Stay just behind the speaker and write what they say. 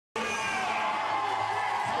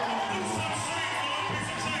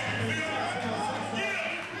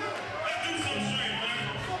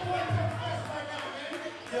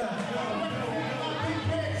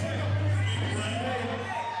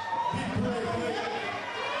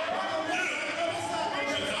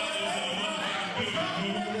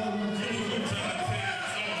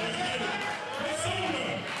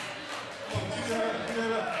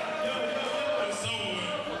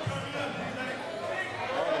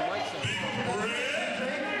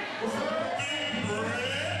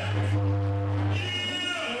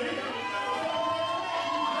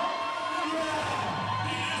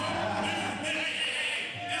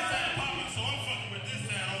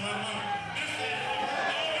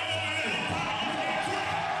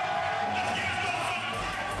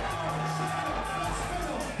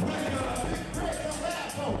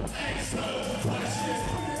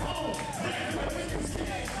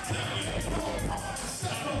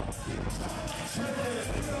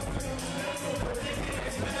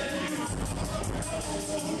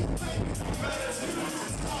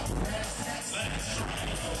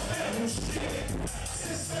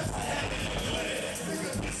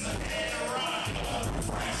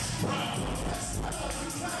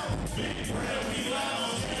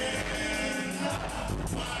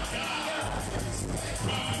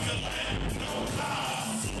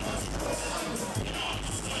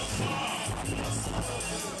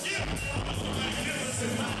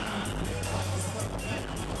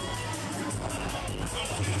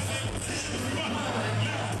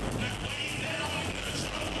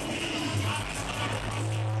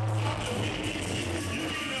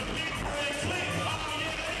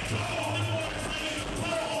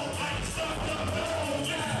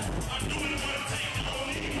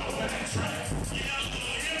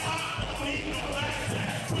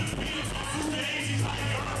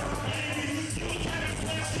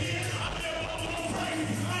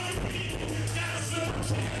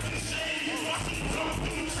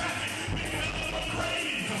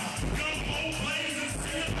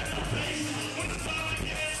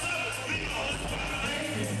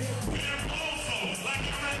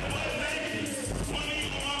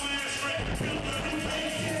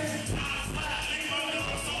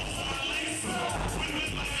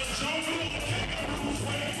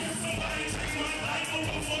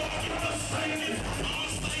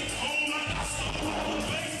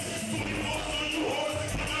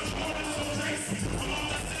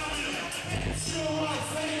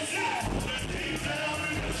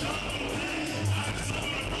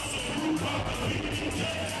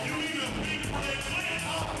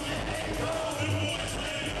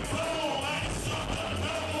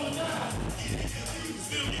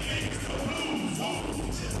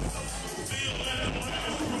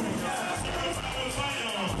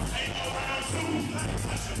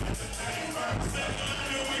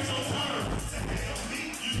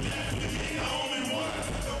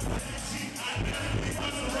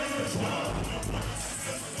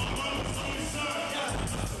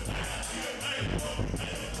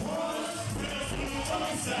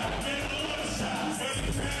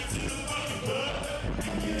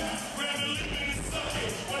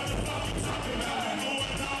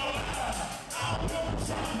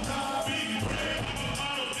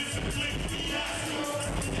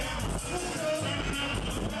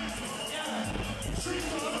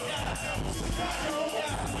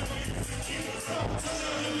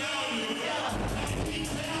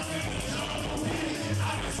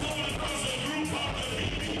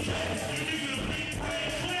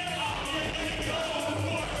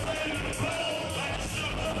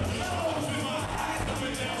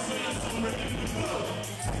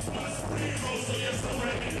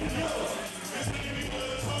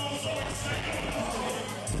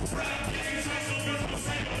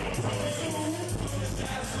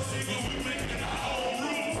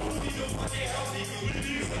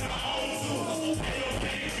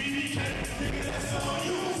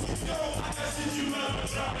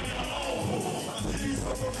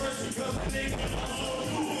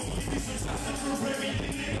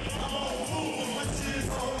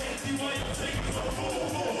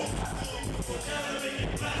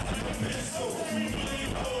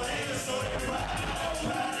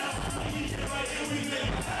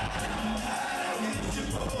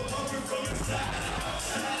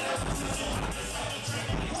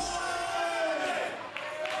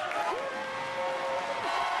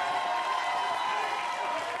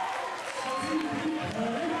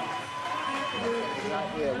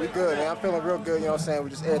Yeah, we good, man. I'm feeling real good, you know what I'm saying? We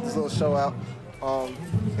just aired this little show out.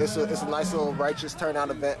 It's a nice little righteous turnout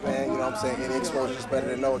event, man. You know what I'm saying? Any exposure is better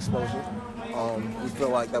than no exposure. We feel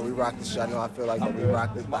like that we rocked the show. I feel like that we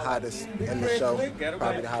rocked the hottest in the show,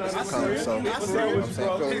 probably the hottest to come. So, you know what I'm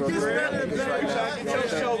saying? Feeling real good right now. You know what I'm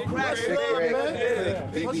saying? Big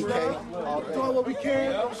Red, BBK, doing what we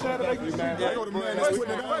can. Shout out to you,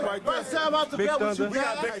 man. First time out the belt, what you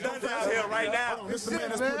got? Big Thunder out here right now. This the man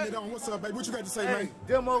that's putting it on. What's up, baby? What you got to say, man?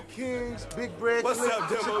 Demo Kings, Big Bread, What's up,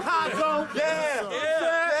 Demo? Chicago.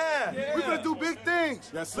 Yeah. We're gonna do big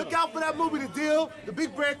things. Yes, Look out for that movie, The Deal. The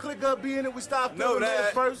Big Bread Click gonna be in it. We start filming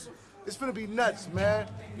that first. It's gonna be nuts, man.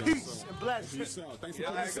 Peace and blessings. Thanks for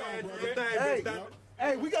putting this on, brother.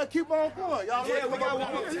 Hey, we gotta keep on going, y'all. Yeah, we got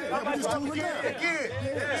one more. Again.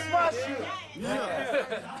 It's my shit.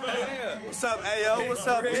 What's up, Ayo? What's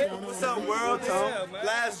up, what's up, World Tone?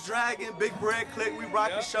 Last Dragon, Big Bread Click. We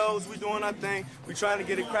rocking shows. We doing our thing. We trying to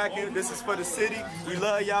get it cracking. This is for the city. We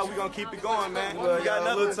love y'all. We gonna keep it going, man. We got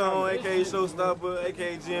another Tone, aka Showstopper,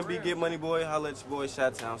 aka GMB, Get Money Boy. Holla at your boy,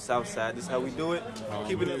 Chi-Town, Southside. This is how we do it.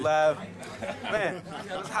 Keeping it live. Man,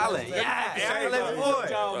 holla. Yeah, holla at your boy.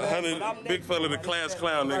 100 big fella in the class ass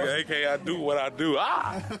clown nigga, aka I do what I do.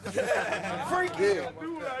 Freaky.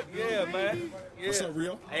 Yeah, man. Yeah. What's up,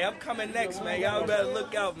 Rio? Hey, I'm coming next, man. Y'all better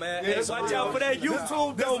look out, man. Hey, watch out for that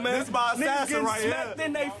YouTube, though, man. This my assassin right here. Smacked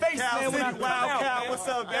in their face, Cal man, when I City, come out, Wildcat, man. what's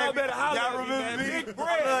up, baby? Y'all better holler Y'all at me, remember man. me? Big Bread,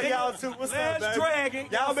 I love nigga. y'all too. What's up, Last baby? Dragon.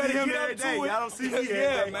 Y'all better see him get every up day. to it. Y'all don't see me every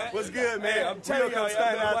Yeah, day. man. What's good, man? Hey, I'm telling y'all,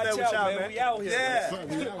 Stand y'all out better there watch with out, y'all, man. man. We out here. Yeah. Fuck,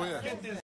 we out here.